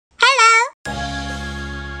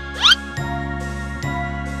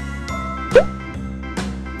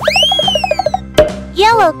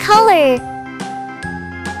Yellow color.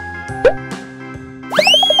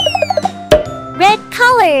 Red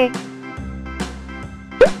color.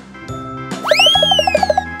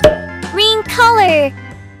 Green color.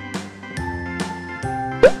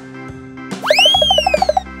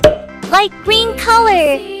 Light green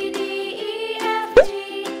color.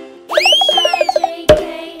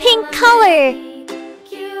 Pink color.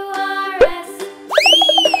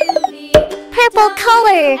 Purple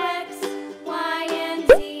color.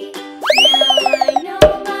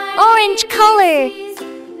 Orange color.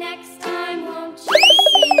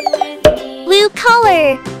 Blue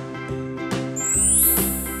color.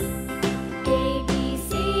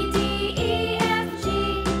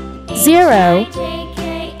 Zero.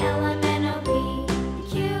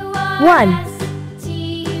 1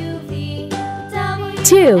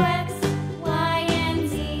 2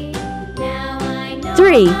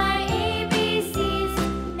 3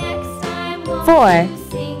 4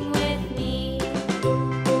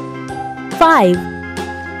 5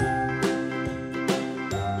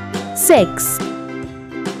 6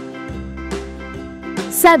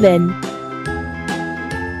 7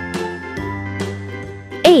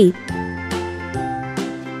 8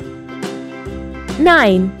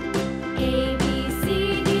 9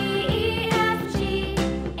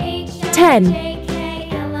 10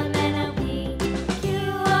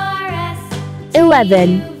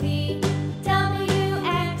 11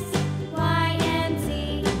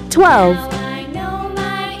 12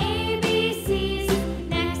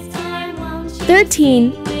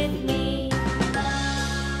 13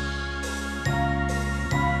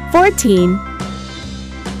 14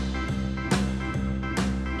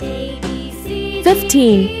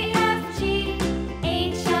 15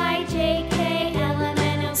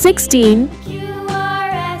 16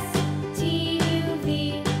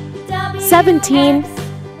 17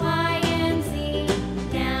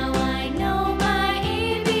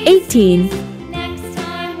 18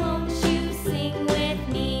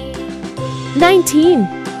 19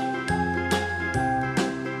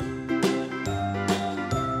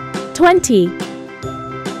 20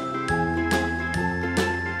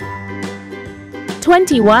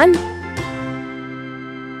 21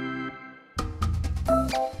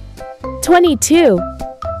 22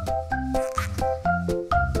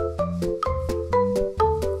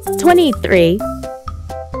 23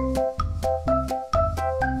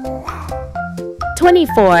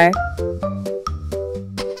 24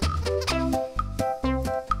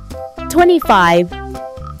 25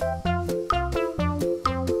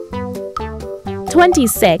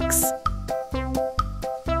 26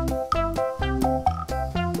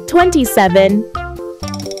 27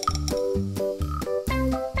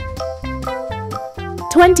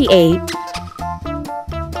 28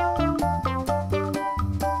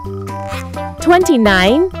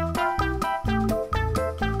 29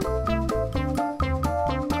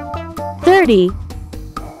 30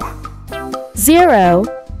 0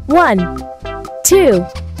 1 2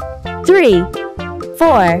 3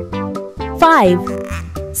 4 5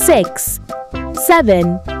 6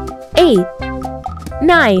 7 8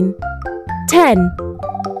 9 10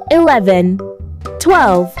 11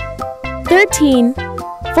 12 13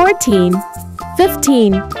 14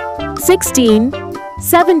 15 16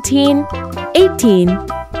 17 18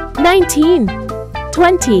 19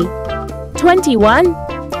 20 21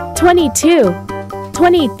 22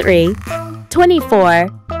 23 24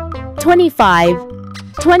 25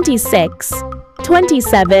 26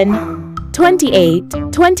 27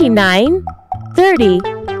 28 29 30